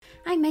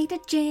I made a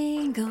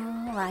jingle,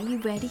 are you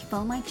ready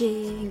for my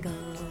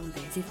jingle?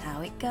 This is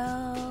how it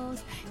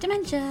goes.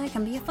 Dementia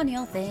can be a funny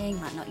old thing,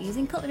 like not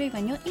using cutlery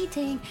when you're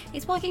eating.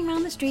 It's walking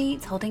around the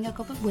streets, holding a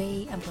cup of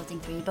wee, and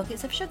putting 3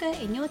 buckets of sugar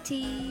in your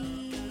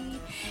tea.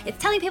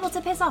 It's telling people to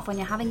piss off when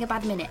you're having a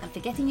bad minute and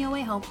forgetting your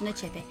way home from the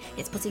chippy.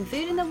 It's putting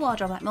food in the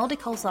wardrobe like mouldy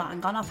coleslaw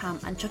and gone off ham,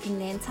 and chucking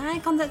the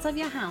entire contents of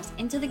your house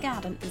into the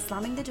garden and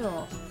slamming the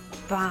door.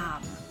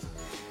 Bam!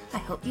 I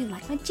hope you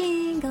like my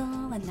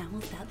jingle, and now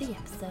we'll start the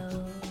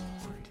episode.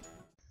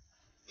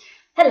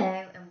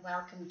 Hello, and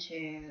welcome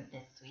to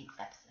this week's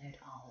episode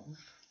of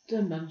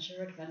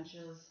Dementia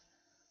Adventures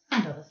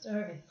and Other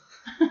Stories.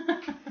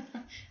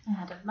 I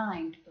had a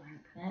mind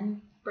blank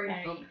then.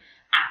 Very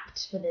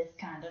apt for this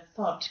kind of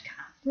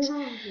podcast.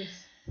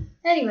 Yes.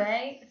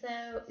 Anyway,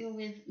 so you're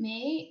with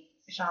me,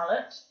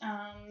 Charlotte,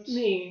 and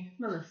Me,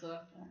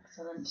 Melissa.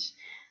 Excellent.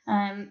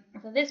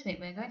 So this week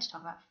we're going to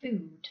talk about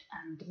food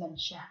and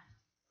dementia.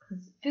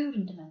 Because food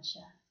and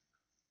dementia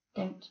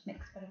don't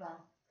mix very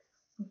well.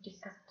 We've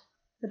discussed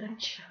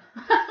Fedentia.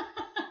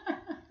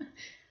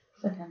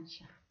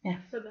 Fedentia. Yeah.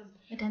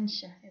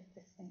 Fedentia is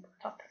this week's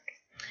topic.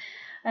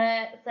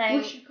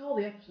 We should call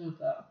the episode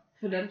that.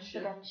 Fedentia.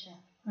 Fedentia.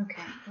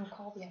 Okay, we'll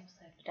call the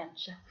episode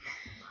Fedentia.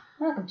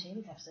 Welcome to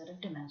this episode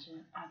of Dementia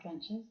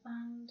Adventures,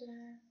 and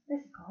this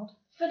is called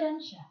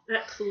Fedentia.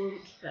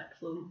 Excellent.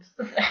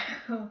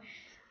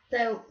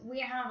 So we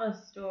have a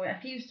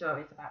few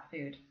stories about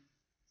food.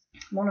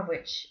 One of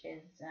which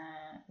is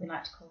we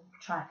like to call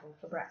trifle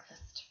for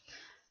breakfast.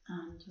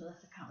 And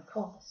Melissa can't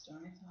recall this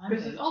story, so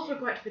This is also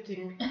quite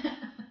fitting.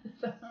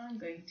 So I'm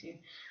going to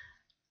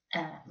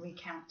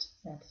recount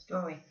said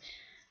story.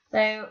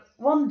 So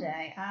one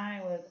day I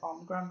was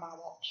on Grandma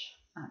Watch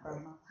at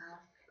Grandma's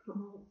house,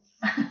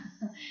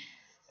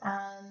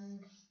 and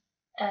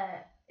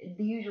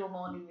the usual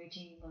morning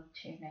routine was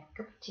to make a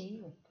cup of tea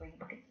with 3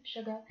 buckets of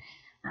sugar,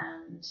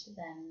 and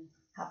then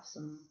have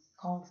some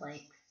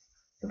cornflakes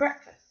for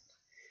breakfast.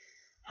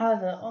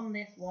 However, on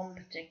this one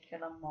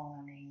particular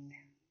morning,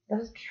 there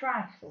was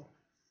trifle.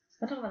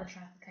 I don't know where the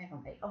trifle came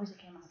from. It obviously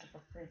came out of the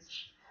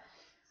fridge.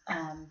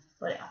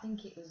 But I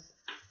think it was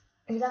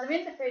either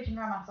in the fridge and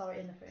Grandma saw it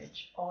in the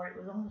fridge, or it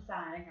was on the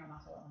side and Grandma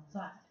saw it on the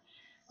side.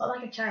 But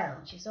like a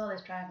child, she saw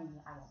this trifle and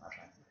was like, I want that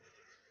trifle.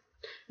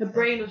 Her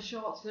brain was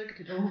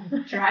short-circuited.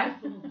 Oh,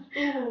 trifle.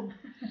 Oh.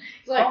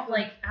 It's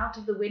like out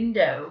of the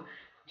window.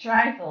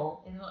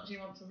 Trifle is what she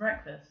wants for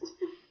breakfast.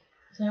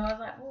 So I was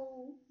like,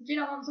 well, do you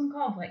not want some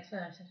cornflakes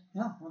first? She said,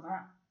 no, I want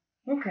that.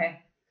 Okay.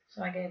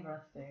 So I gave her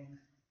a spoon,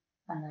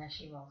 and there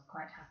she was,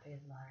 quite happy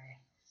as Larry,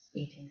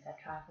 eating said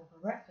trifle for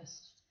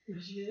breakfast.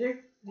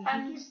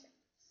 And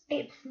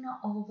it's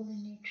not overly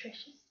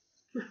nutritious.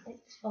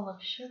 It's full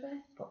of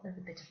sugar, but there's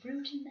a bit of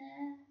fruit in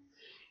there.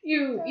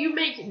 You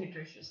make it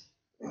nutritious.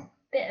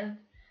 Bit of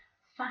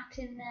fat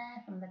in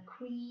there from the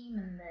cream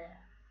and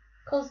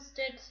the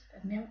custard,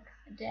 the milk,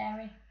 the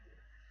dairy.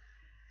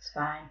 It's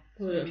fine.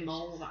 Put it in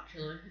mould,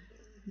 actually.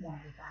 1 by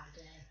a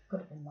day. Could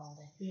have been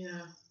mouldy.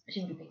 Yeah. She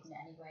would have eaten it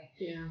anyway.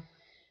 Yeah.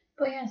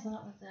 But yeah, so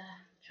that was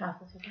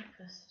trifle for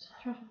breakfast.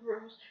 Trifle for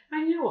breakfast.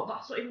 And you know what?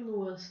 That's not even the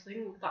worst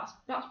thing. That's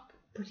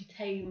pretty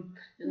tame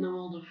in the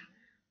world of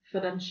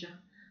Fedentia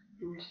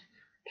and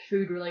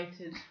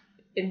food-related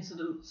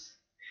incidents.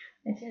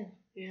 It is.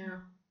 Yeah.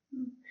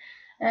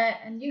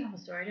 And you have a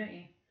story, don't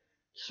you?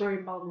 Story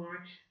in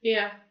Balmoral.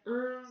 Yeah.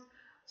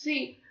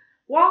 See,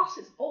 whilst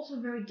it's also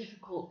very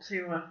difficult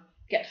to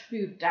get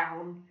food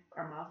down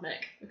Grandma's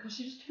neck because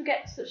she just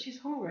forgets that she's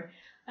hungry,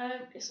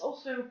 it's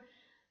also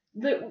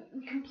that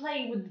we can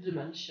play with the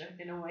dementia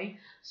in a way.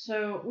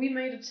 So we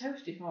made a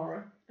toastie for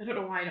her. I don't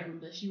know why I don't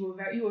remember this. You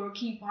were a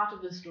key part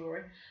of this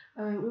story.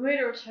 We made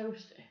her a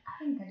toastie. I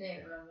think I do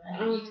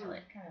remember. You tell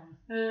it.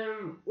 Carry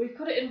on. We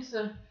put it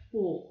into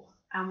 4,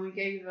 and we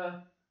gave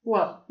her.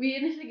 Well, we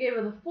initially gave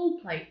her the full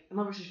plate, and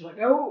obviously she's like,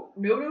 no, I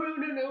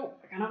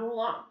can't have all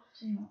that.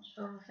 Too much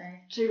for the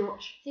face. Too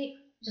much. See,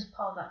 just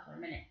pause that for a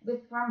minute.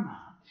 With Grandma,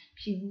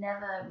 she's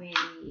never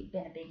really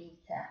been a big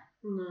eater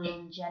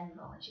in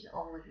general, and she's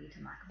always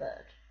eaten like a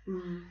bird.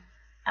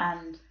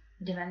 And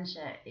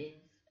dementia is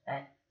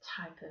a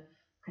type of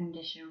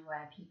condition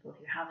where people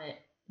who have it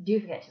do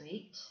forget to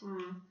eat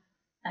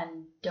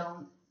and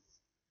don't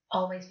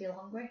always feel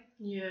hungry.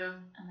 Yeah.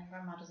 And then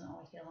Grandma doesn't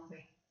always feel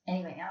hungry.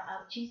 Anyway,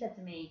 she said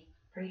to me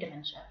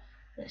pre-dementia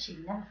that she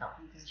never felt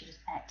hungry, she just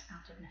ate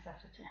out of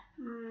necessity.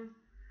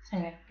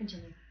 Anyway,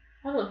 continue.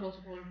 I don't feel so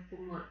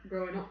from like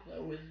growing up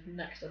though with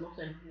next to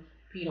nothing with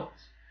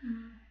peanuts.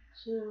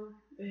 So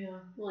yeah.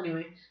 Well,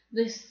 anyway,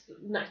 this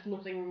next to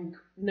nothing,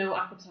 no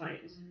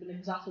appetite has been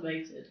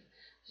exacerbated.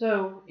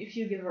 So if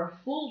you give her a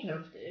full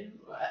toastie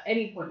at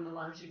any point in her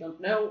life, she's gone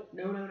no.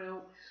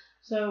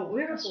 So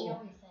we were She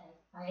always says,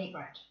 I hate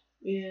bread.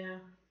 Yeah.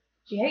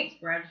 She hates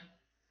bread.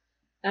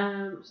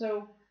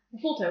 So the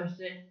full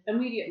toastie,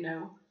 immediate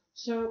no.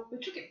 So we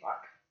took it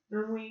back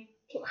and we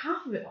took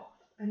half of it off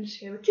and just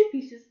gave her 2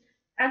 pieces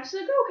and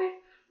said, okay,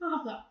 I'll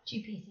have that.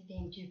 2 pieces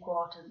being 2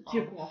 quarters.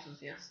 2 quarters,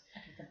 yes. A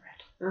piece of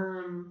bread.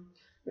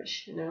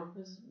 which, you know,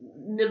 is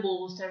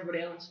nibbles to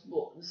everybody else,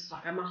 but this is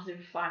like a massive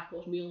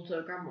 5-course meal to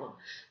her grandma.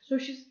 So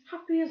she's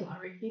happy as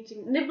Larry,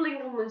 nibbling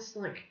on this,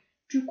 like,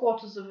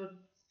 3/4 of a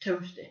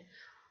toasty.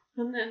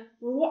 And then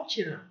we're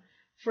watching her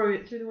throw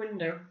it through the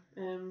window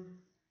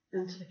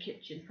into the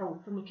kitchen,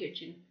 from the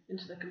kitchen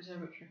into the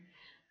conservatory.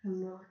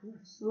 And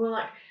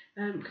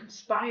we're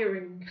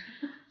conspiring.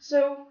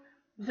 So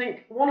I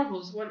think one of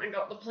us went and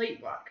got the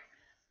plate back,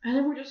 and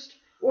then we just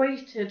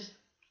waited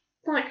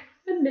like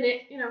a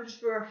minute, you know,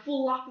 just for a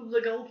full lap of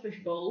the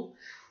goldfish bowl,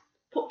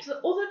 put the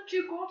other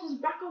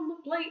 2/4 back on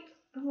the plate,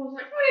 and I was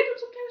like, oh, yeah, got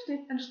some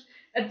toasty. And just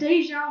a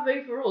deja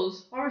vu for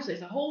us. Obviously,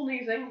 it's a whole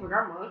new thing for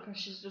Grandma,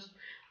 because she's just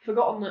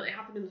forgotten that it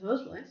happened in the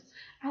first place.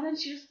 And then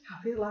she's just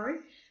happy as Larry,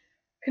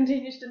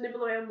 continues to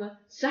nibble away on the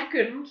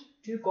second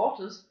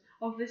 2/4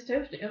 of this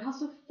toasty, and has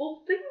the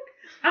full thing.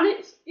 And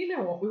it's, you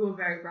know what, we were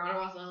very proud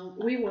of ourselves.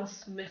 We were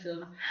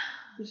smitten.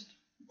 Just,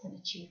 it's an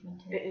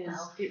achievement in it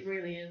itself. It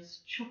really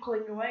is.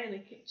 Chuckling away in the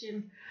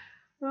kitchen.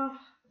 Oh,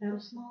 the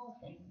small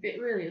things. It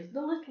really is.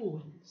 The little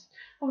wins.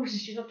 Obviously,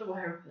 she's not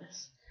aware of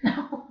this.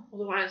 No.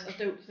 Otherwise, I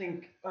don't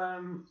think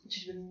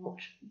she's been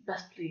much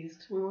best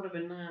pleased. We would have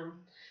been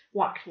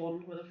whacked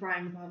one with a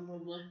frying pan,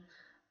 probably.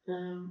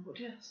 But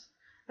yes.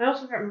 I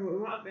also can't remember,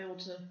 we might be able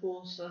to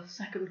force a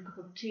second cup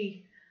of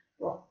tea.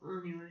 But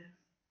anyway.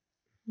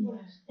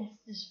 Yes,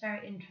 it's just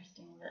very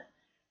interesting that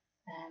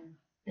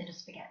they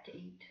just forget to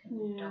eat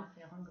and don't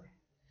feel hungry.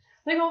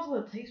 I think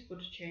also the taste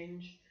buds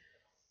change.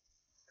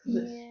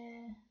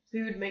 Yeah.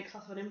 Food makes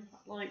less of an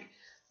impact. Like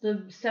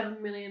the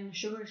 7 million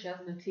sugar she has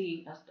in the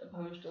tea, as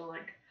opposed to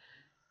like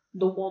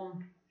the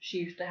 1 she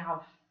used to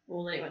have.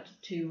 Well, then it went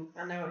to 2,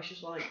 and now it's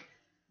just like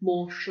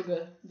more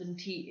sugar than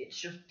tea. It's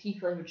just tea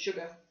flavoured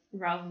sugar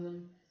rather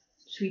than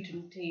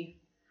sweetened tea.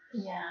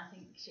 Yeah, I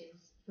think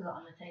she's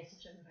forgotten the taste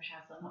of sugar because she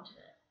has so much of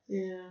it.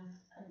 Yeah.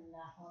 And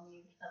therefore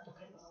needs a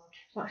bucket load.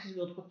 It's like she's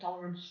built up a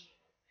tolerance.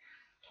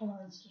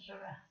 Tolerance to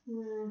sugar.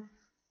 Mm.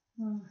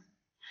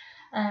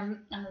 And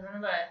there's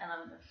another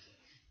element of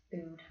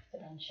food,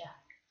 Fedentia.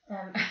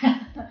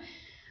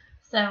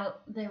 So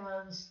there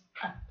was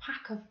a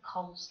pack of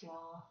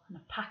coleslaw and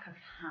a pack of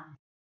ham.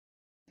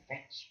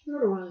 Rich. I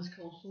don't know why there's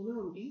coleslaw,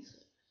 no one eats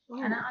it.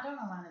 Oh. And I don't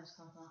know why there was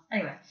coleslaw.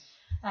 Anyway,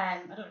 I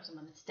don't know if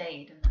someone had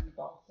stayed and then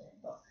bought it,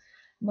 but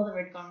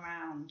Mother had gone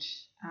round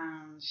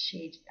and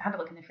she'd had a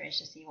look in the fridge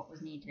to see what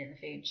was needed in the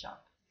food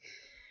shop.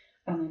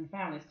 And then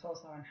found this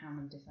coleslaw and ham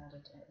and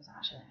decided it was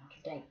actually out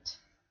of date.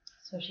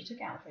 So she took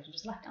it out of the fridge and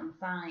just left it on the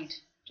side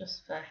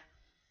just for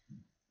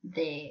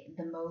the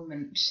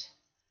moment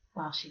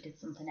while she did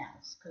something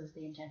else, because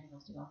the intention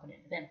was to go and put it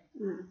in the bin.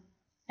 Mm.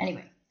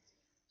 Anyway,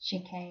 she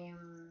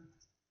came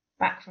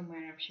back from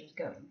wherever she was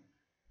going,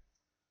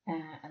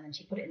 and then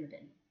she put it in the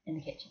bin in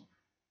the kitchen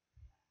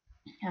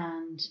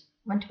and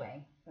went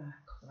away for a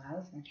couple of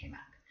hours and then came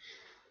back.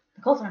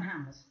 The coleslaw and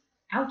ham was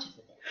out of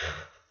the bin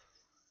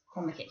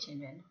from the kitchen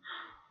bin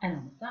and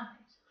on the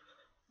side.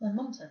 Then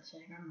Mum said to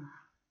Grandma,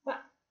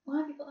 why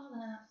have you put that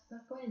there?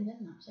 That's going in the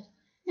bin now. She said,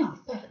 no,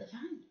 it's perfectly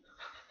fine.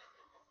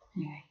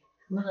 Anyway,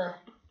 Mother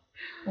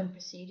then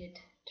proceeded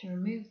to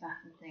remove that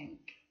and think,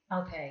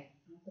 okay,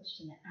 I'll put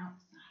it in the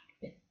outside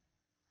bin.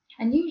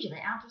 And usually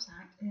out of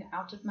sight,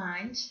 out of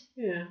mind,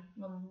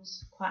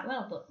 runs quite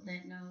well, but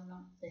no,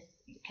 not this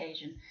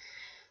occasion.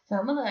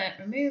 So Mother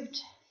removed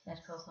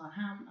that coleslaw and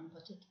ham and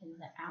put it in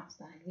the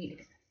outside wheelie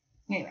bin.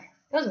 Anyway,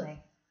 goes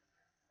away,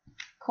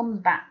 comes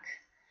back,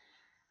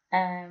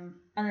 and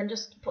then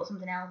just put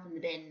something else in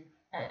the bin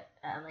at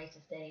a later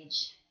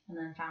stage, and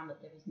then found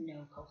that there was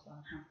no coleslaw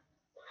and ham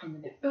in the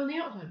bin. Oh, in the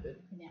outside bin?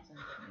 In the outside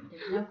bin. There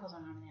was no coleslaw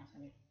and ham in the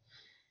outside bin.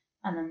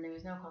 And then there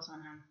was no coleslaw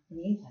and ham in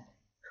the inside bin.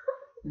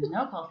 There was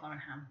no coleslaw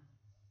and ham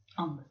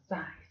on the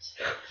side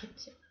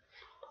kitchen.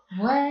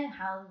 Where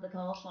has the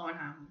coleslaw and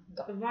ham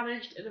got?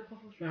 Vanished in a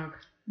puff of smoke.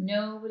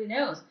 Nobody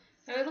knows.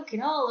 So we're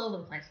looking all over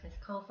the place for this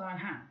coleslaw and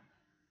ham.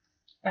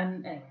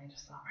 And anyway, I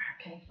just thought,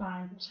 right, okay,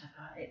 fine,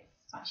 whatever.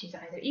 It's like she's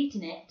either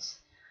eaten it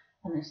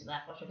and then she's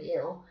therefore should be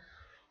ill,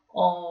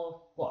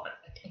 or what?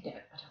 I don't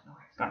know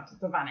where it's gone. It's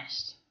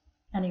vanished.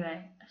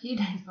 Anyway, a few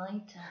days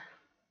later,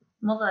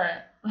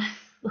 Mother was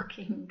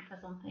looking for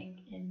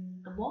something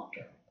in the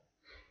wardrobe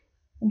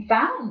and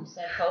found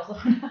said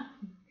coleslaw and ham.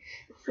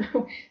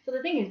 So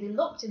the thing is, we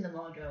looked in the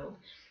wardrobe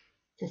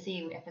to see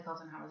if the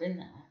coleslaw and ham was in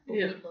there, but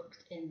we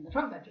looked in the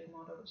front bedroom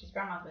wardrobe, which is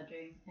Grandma's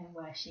bedroom, and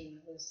where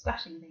she was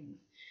stashing things.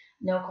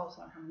 No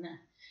coleslaw and ham in there.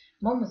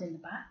 Mum was in the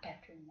back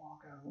bedroom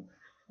wardrobe.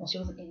 Well, she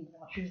wasn't in the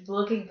wardrobe. She was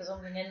looking for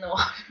something in the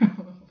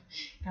wardrobe.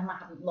 Grandma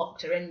hadn't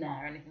locked her in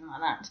there or anything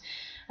like that.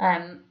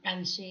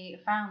 And she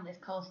found this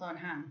coleslaw and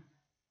ham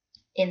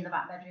in the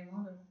back bedroom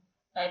wardrobe.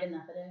 They've been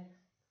there for days.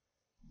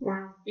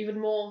 Wow. Even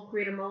more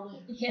greater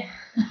molding. Yeah.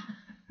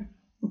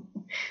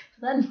 So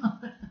then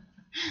Mother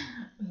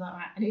was like,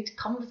 right, I need to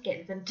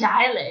confiscate this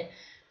entirely.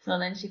 So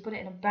then she put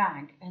it in a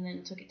bag and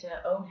then took it to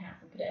her own house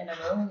and put it in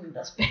her own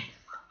dustbin.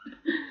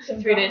 So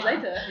 3 days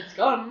later, it's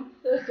gone.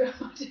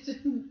 Grandma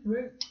didn't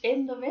root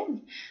in the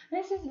bin.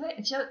 This is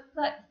it.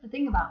 That's the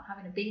thing about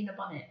having a bee in a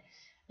bonnet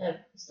of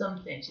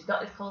something. She's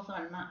got this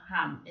cauliflower and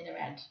ham in her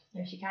head,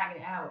 so she can't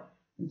get it out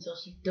until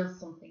she does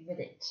something with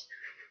it.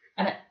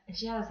 And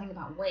she had a thing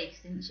about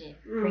waste, didn't she?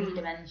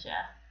 Pre-dementia.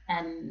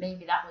 And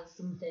maybe that was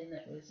something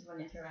that was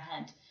running through her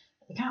head.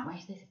 We can't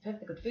waste this, it's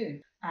perfectly good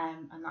food.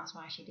 And that's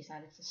why she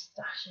decided to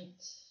stash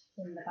it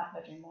in the back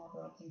bedroom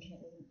wardrobe, thinking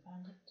it wouldn't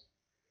find it.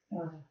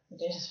 Oh, it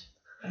did.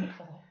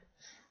 Thankfully.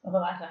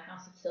 Otherwise, the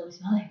house would still be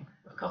smelling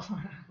of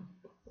cauliflower.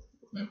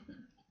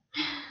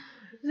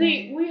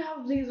 See, we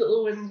have these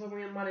little wins when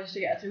we manage to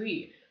get her to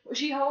eat. But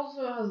she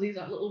also has these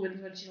like little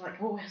wins when she's like,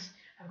 oh yes,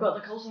 I've got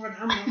the cauliflower and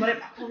ham, I've got it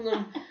back from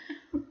them.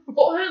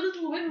 But her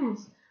little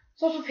wins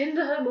sort of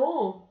hinder her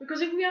more.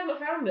 Because if we hadn't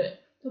found it,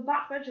 the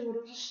back bedroom would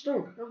have just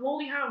stunk of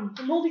mouldy ham,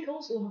 the mouldy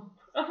coleslaw.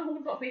 And I would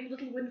have got a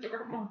little win for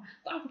Grandma.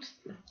 That would...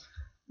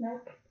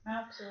 Nope,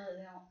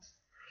 absolutely not.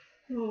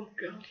 Oh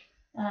god.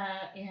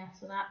 Yeah,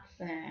 so that's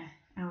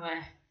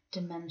our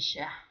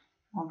dementia,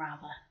 or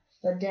rather,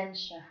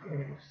 Fedentia.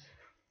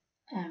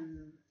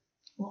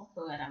 What's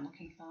the word I'm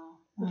looking for?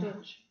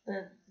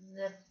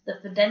 The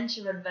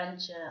Fedentia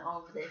adventure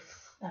of this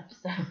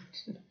episode.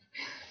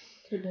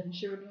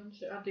 Fedentia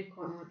adventure? I do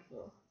quite like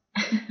that.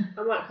 I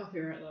might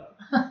copyright that.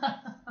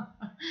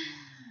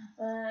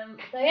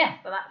 So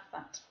that's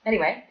that.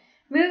 Anyway,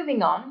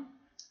 moving on.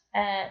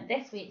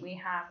 This week we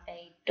have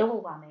a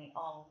double whammy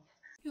of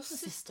Your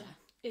sister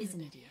is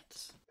an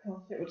idiot.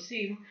 Well, it would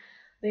seem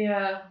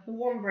the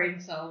one brain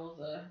cell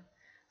was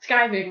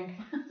skiving.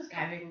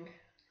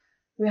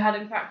 We had,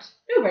 in fact,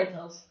 no brain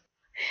cells.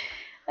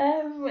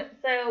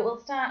 So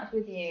we'll start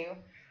with you.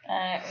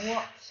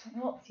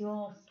 What's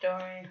your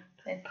story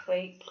this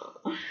week?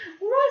 Well,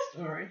 my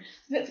story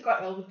fits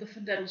quite well with the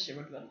Fedentia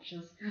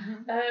adventures.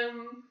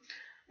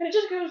 And it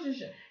just goes to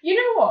show. You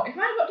know what? If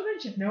I got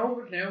dementia, no one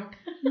would know.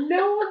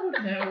 No one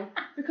would know.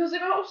 Because the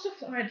amount of stuff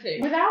that I do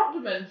without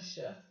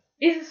dementia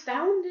is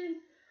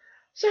astounding.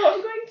 So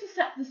I'm going to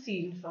set the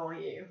scene for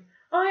you.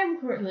 I am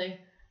currently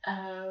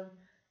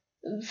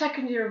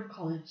second year of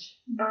college,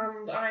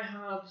 and I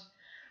had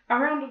a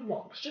round of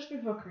mocks just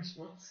before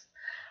Christmas,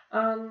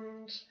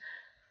 and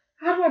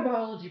I had my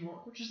biology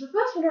mock, which was the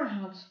first one I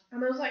had,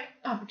 and I was like,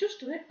 I've just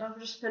done it. I've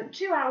just spent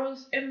 2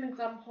 hours in an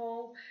exam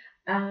hall,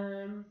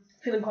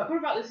 feeling quite good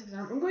about this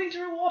exam. I'm going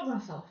to reward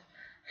myself.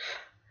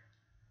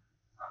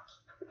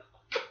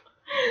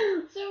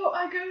 So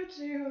I go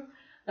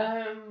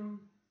and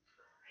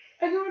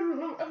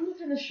I'm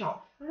looking in the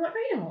shop. I'm like,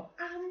 you know what?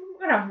 I'm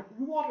gonna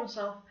reward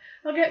myself.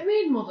 I'll get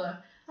me and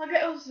Mother. I'll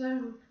get us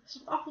some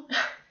apple,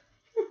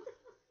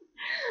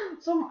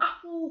 some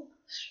apple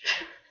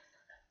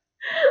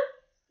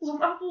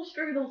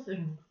strudel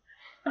things.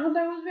 And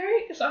I was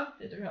very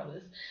excited about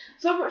this.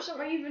 So much that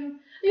I even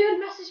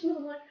messaged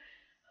Mother like,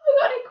 have we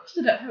got any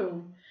custard at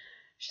home?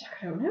 She's like,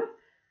 I don't know. I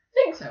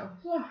think so.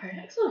 So, okay,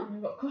 excellent.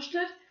 We've got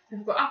custard.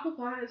 We've got apple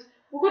pies.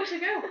 We're good to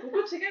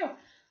go.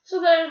 So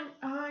then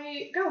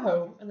I go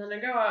home, and then I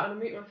go out and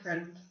I meet my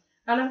friend,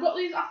 and I've got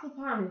these apple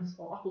pies,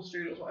 or apple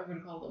strudels, whatever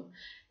you call them,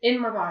 in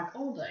my bag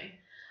all day.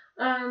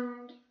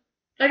 And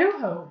I go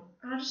home,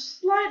 and I just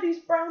slide these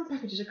brown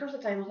packages across the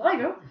table. There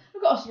you go,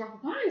 I've got some apple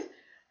pies.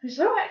 They're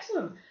so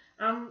excellent.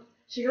 And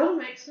she goes and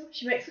makes them.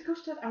 She makes the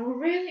custard, and we're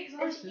really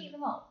excited. Did she heat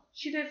them up?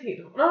 She did heat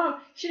them up. No,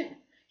 she didn't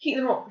heat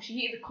them up. She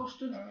heated the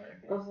custard.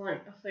 It was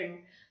like a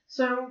thing.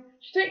 So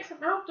she takes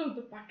them out of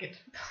the packet,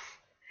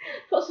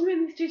 puts them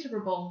in these two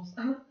separate bowls,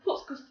 and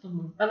puts custard on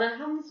them, and then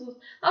hands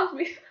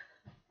me.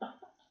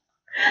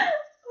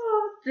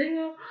 Oh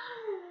dear.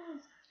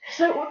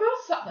 So we're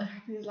both sat there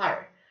happy as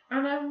Larry,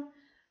 and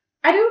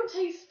I don't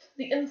taste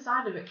the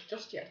inside of it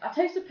just yet. I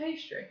taste the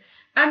pastry,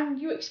 and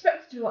you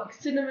expect it to be like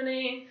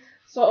cinnamony,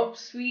 sort of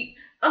sweet,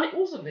 and it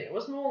wasn't. It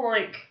was more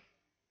like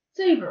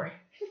savoury.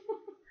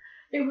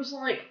 It was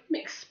like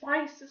mixed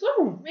spices.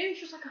 Oh, maybe it's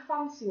just like a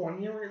fancy one,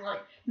 you know, when they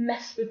like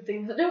mess with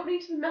things that don't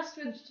need to be messed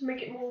with just to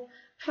make it more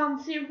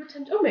fancy and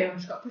pretentious. Oh, maybe I've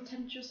just got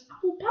pretentious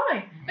apple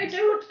pie. I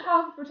don't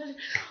have pretentious.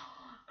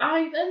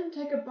 I then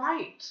take a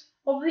bite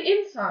of the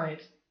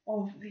inside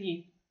of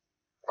the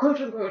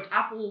quote-unquote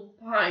apple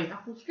pie,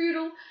 apple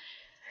strudel,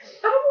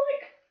 and I'm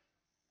like,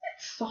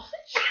 it's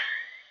sausage.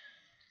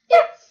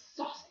 It's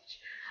sausage.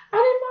 And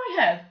in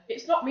my head,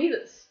 it's not me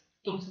that's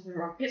done something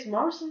wrong. It's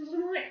Morrison's,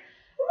 and I'm like,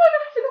 am I going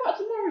to have to go back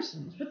to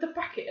Morrison's with the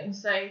packet and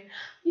say,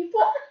 you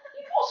bought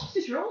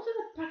sausage rolls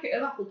in a packet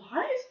of apple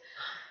pies?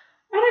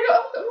 And I got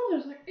a look at Mother, I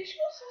was like, is she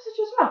got sausage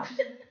as well? She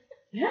said,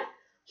 yeah.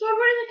 So I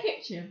run in the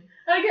kitchen,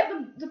 and I get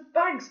the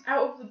bags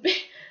out of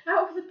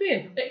the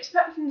bin,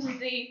 expecting to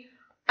see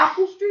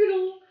apple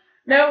strudel.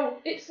 No,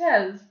 it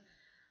says,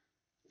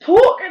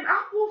 pork and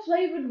apple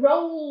flavoured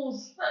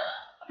rolls.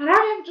 And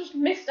I have just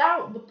missed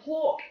out the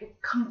pork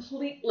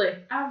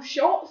completely. I've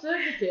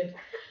short-circuited.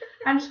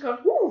 And just gone,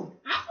 ooh,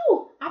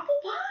 apple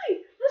pie,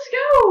 let's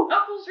go,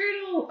 apple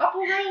strudel,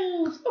 apple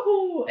rolls,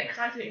 ooh,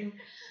 exciting.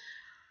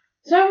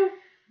 So,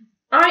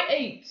 I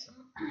ate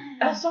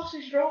a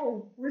sausage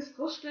roll with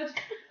custard,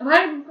 and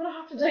I'm going to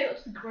have to take that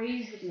to the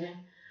grave with me.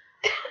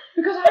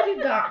 Because I did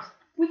that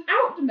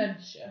without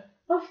dementia,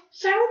 of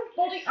sound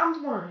body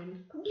and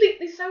mind,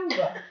 completely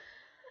sober.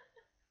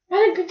 I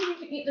didn't continue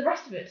to eat the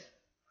rest of it.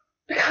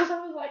 Because I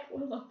was like,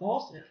 well, I've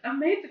bought it. I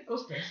made the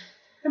custard.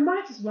 I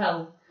might as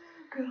well.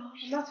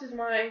 Gosh. And that is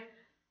my...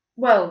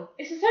 Well,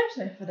 it's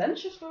essentially a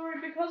Fedentia story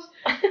because...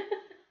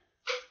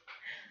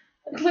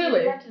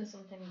 Clearly. You imagine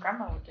something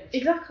Grandma would do.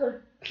 Exactly.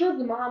 Clearly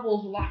the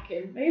marbles were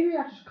lacking. Maybe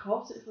I just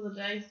caught it for the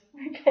day.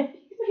 Okay.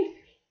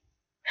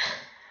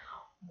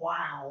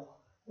 Wow.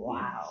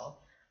 Wow.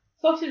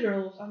 Sausage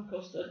rolls and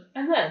custard.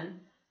 And then,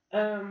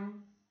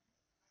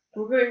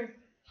 we're going...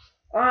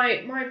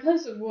 My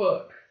place of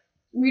work,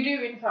 we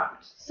do in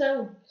fact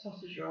sell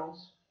sausage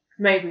rolls.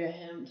 Maybe a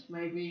hint,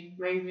 maybe.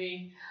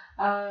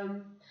 I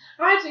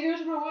had to go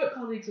to my work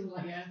colleagues and was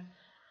like, yeah,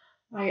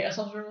 I get a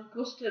sausage roll and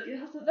custard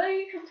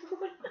yesterday.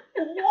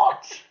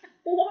 What?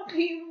 What do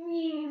you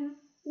mean?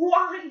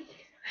 Why?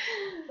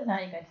 So now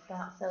you're going to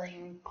start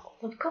selling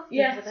pots of custard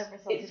Yes, with every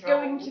sausage it's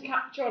roll. going to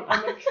catch on.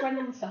 I'm a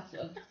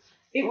trendsetter.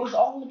 It was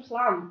all the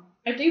plan.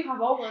 I do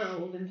have all my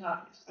rolls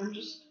intact. I'm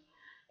just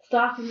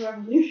starting the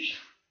revolution.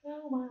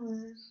 Oh my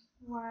word.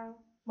 Wow.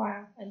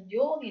 Wow. And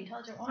you're the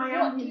intelligent one. I am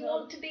What do the you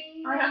want to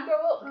be I when am- you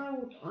grow up?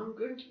 I'm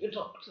going to be a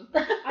doctor.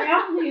 I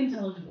am the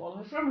intelligent one,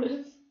 I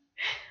promise.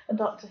 A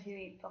doctor who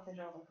eats sausage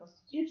rolls and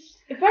custard. It's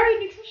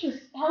very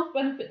nutritious. Health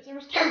benefits are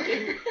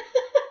astounding.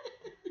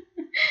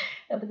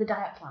 It'll be the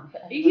diet plan for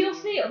everybody. You'll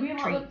see, it'll be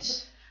like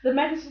the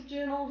medical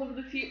journals of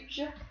the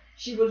future.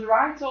 She was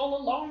right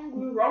all along,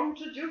 we were wrong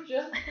to judge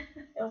her.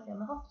 It'll be on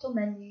the hospital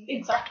menu.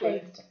 Exactly.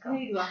 Decades to come.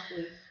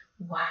 Exactly.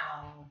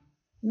 Wow.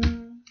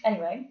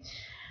 Anyway,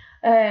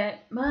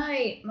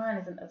 mine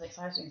isn't as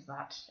exciting as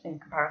that in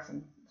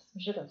comparison. I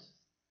should have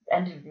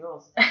ended with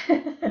yours.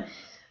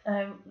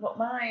 But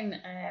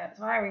mine,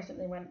 so I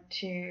recently went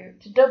to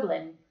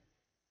Dublin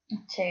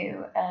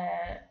to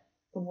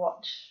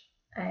watch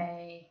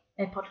a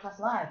podcast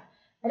live.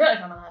 I don't know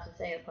if I'm allowed to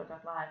say a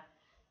podcast live,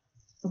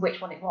 which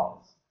one it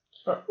was.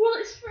 But Well,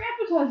 it's free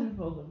advertising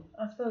for them.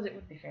 I suppose it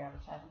would be free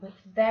advertising, but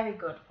it's a very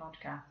good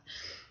podcast.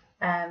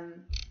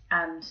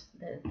 And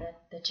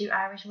the two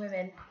Irish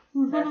women,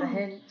 there's a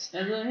hint.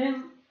 There's a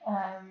hint.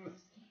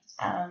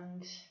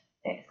 And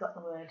it's got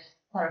the word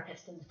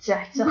therapist in the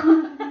title.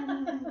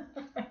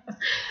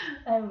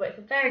 But it's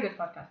a very good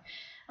podcast.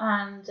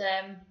 And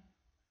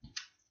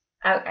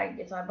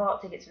so I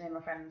bought tickets for me and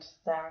my friend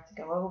Sarah to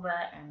go over,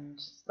 and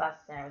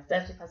that's Sarah's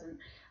birthday present,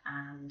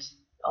 and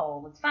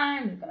all was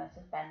fine. We were going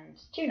to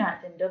spend 2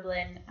 nights in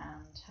Dublin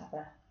and have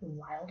a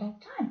wild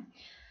old time.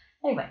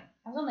 Anyway,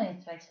 I was on the way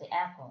to the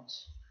airport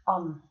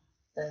on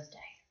Thursday.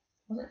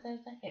 Was it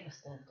Thursday? It was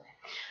Thursday.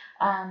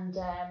 And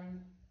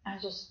I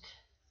was just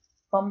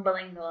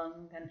bumbling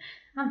along, and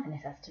Anthony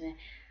says to me, "Is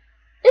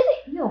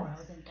it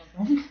euros in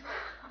Dublin?"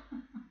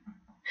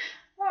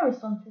 My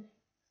response is,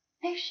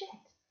 "No shit,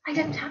 I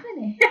don't have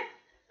any."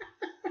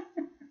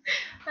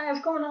 I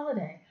have come on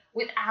holiday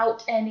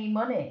without any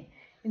money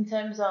in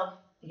terms of,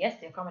 yes,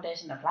 the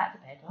accommodation and flights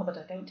are paid for, but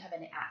I don't have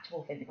any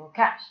actual physical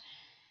cash.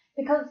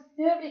 Because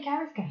nobody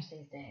carries cash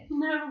these days.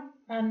 No.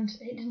 And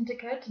it didn't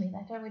occur to me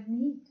that I would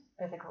need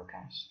physical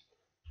cash.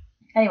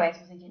 Anyway, so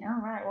I was thinking,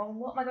 oh, right, well,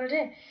 what am I going to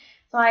do?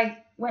 So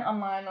I went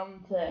online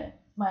onto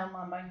my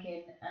online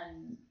banking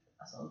and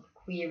I sort of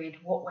queried,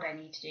 what would I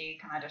need to do?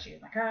 Can I just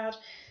use my card?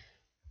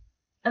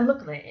 And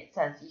luckily, it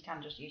says you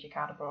can just use your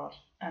card abroad,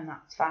 and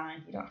that's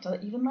fine. You don't have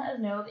to even let us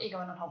know that you're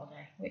going on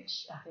holiday,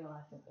 which I feel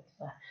like is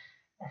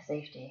a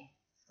safety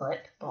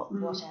slip, but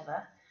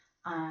whatever.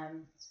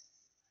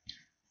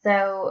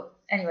 So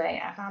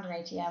anyway, I found an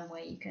ATM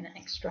where you can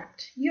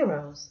extract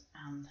euros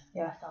and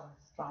US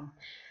dollars from.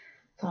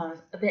 So I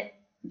was a bit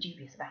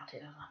dubious about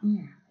it. I was like,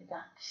 is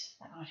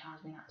that going to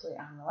charge me an absolute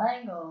arm and a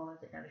leg, or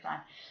is it going to be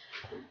fine?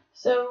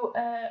 So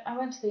I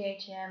went to the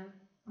ATM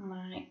and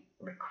I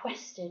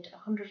requested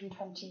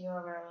 120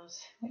 euros,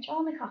 which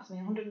only cost me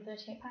 £138.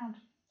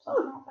 So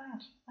that's not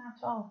bad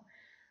at all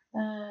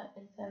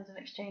in terms of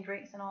exchange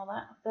rates and all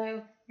that.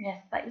 So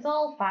yes, that was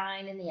all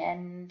fine in the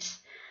end,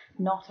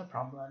 not a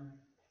problem.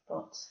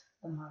 But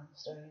the moral of the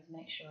story is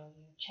make sure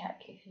you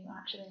check if you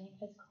actually need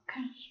physical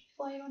cash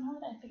before you're on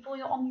holiday, before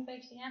you're on your way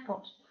to the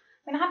airport.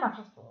 I mean, I had my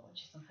passport,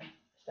 which is something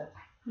still.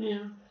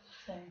 Yeah.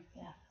 So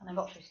yeah, and I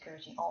got through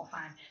security, all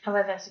fine.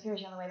 However,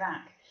 security on the way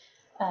back,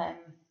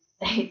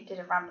 they did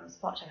a random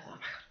spot check. I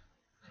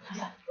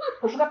was like,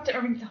 I forgot to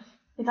ring off.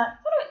 He's like,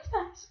 oh no, it's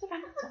fine, it's just a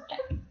random spot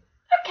check.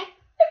 Okay,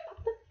 no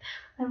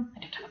problem. I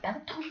don't have a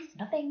belt on,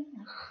 nothing.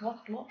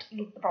 What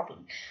is the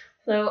problem?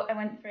 So I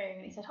went through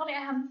and he said, hold your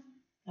hands.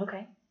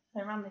 Okay. So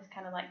I ran this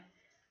kind of like,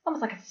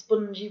 almost like a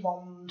spongy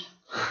wand.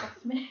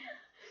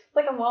 It's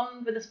like a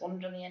wand with a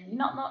sponge on the end.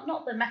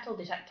 Not the metal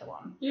detector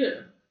one.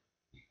 Yeah.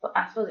 But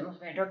I suppose it must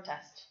have been a drug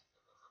test.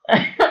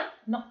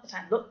 Not that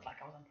I looked like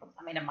I was on drugs.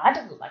 I mean, I might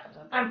have looked like I was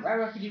on drugs. I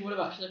reckon you would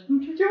have actually.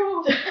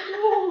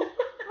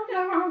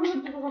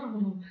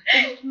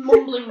 Just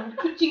mumbling and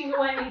twitching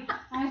away.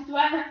 I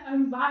swear,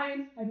 I'm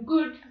fine. I'm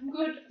good.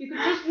 You can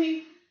trust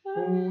me.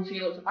 Oh, she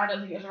looked. I don't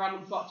think it was a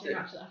random spot check.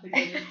 Actually, I think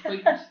it was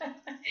tweaked.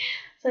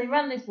 So he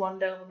ran this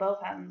wand over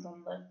both hands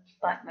on the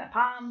like my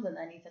palms, and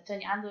then he said, "Turn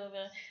your hands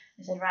over."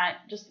 He said, "Right,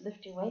 just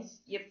lift your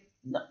waist." Yep,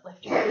 not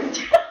lift your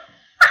waist.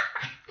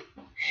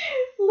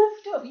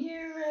 up.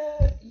 You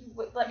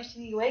let me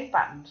see your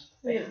waistband,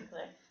 basically.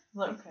 I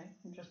was like, okay,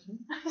 interesting.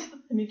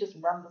 And he just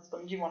ran the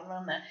spongy one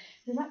around there.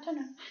 He's like, don't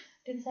know.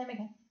 Do the same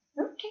again.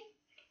 Okay.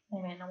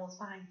 Anyway, no, was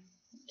fine.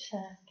 It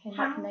came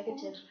back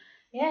negative.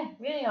 Yeah,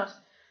 really odd.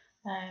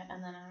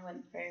 And then I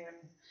went through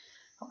and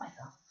got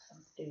myself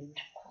some food,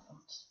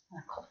 croissant, and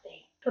a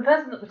coffee. The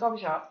person at the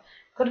coffee shop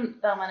couldn't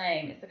spell my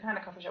name. It's the kind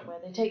of coffee shop where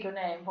they take your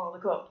name for the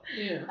cup.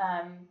 Yeah.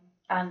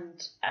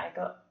 And I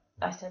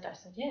said,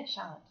 yeah,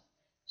 Charlotte.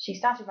 She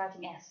started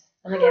writing S,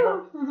 and I gave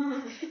up.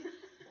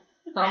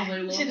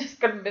 She just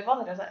couldn't be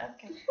bothered. I was like,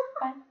 okay,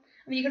 fine.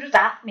 I mean, you could just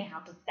ask me how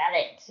to spell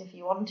it if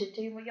you wanted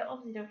to, but you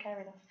obviously don't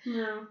care enough.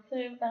 No. So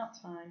that's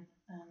fine.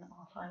 And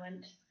off I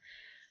went.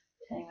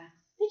 Anyway,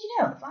 did you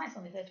know the flight's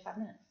only 35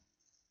 minutes?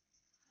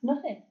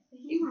 Nothing.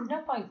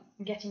 No point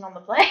getting on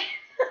the plane.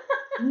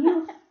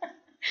 No.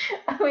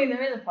 I mean,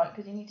 there is a point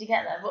because you need to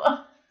get there,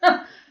 but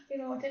you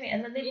know what I mean.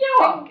 And then they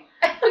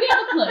Forget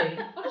the plane.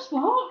 I'll just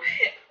walk.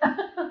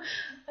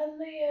 And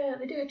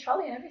they do a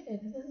trolley and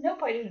everything. There's no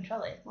point doing a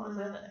trolley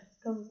whatsoever.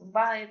 Because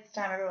by the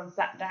time everyone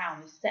sat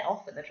down, they set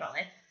off with the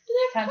trolley. Do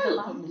they have Time to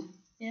toilets on land. them?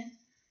 Yeah.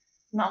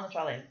 Not on the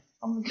trolley.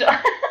 On the trolley.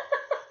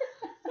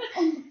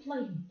 On the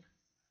plane.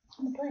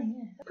 On the plane,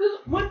 yeah. Because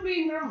when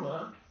me and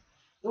Grandma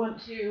went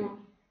to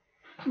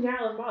the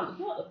Isle of Man, I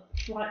thought the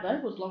flight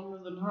there was longer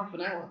than half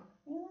an hour.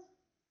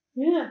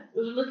 Yeah, it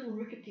was a little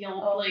rickety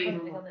old plane.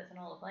 Because it's an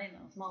older plane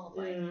though, a smaller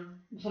plane.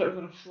 Yeah, I thought it was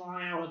going to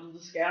fly out into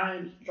the sky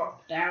and just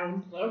drop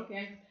down. So,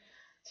 okay,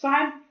 it's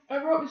fine. I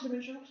brought me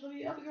swimming trunks, so I'll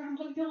be going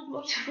to the guild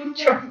and swim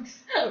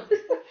Trunks. I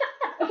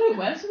don't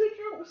wear swimming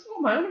trunks, what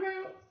am I on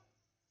about?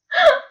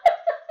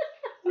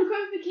 I've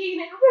got a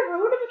bikini, I've never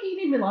worn a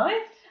bikini in my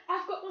life.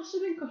 I've got my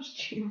swimming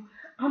costume.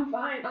 I'm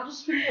fine, I'll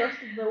just swim the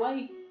rest of the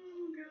way.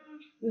 Oh,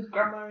 God. With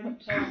Grandma in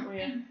it, so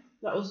yeah.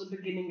 That was the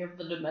beginning of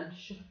the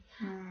dementia.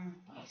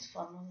 That was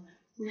fun, wasn't it?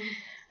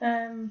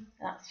 Mm.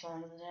 That's for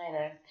another day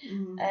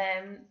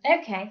though.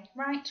 Okay,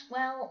 right,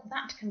 well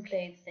that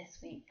concludes this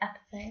week's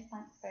episode.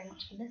 Thanks very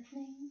much for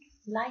listening.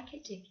 Like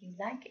it if you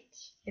like it.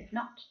 If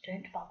not,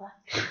 don't bother.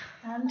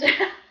 And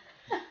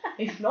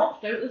if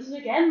not, don't listen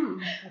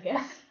again, I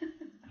guess.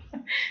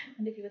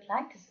 And if you would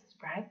like to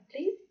subscribe,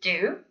 please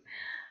do.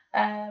 We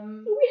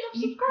have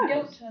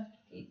subscribers.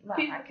 Well,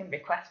 I can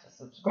request for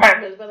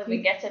subscribers, whether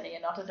we get any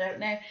or not, I don't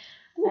know.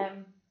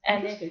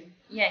 And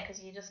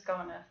because you just go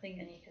on a thing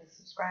and you can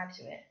subscribe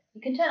to it. You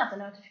can turn off the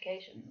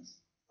notifications,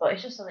 but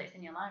it's just so that it's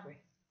in your library.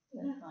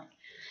 Yeah.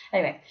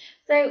 Anyway,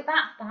 so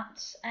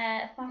that's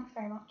that. Thanks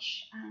very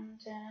much,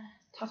 and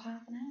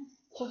ta-ta for now.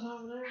 Ta-ta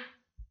for now.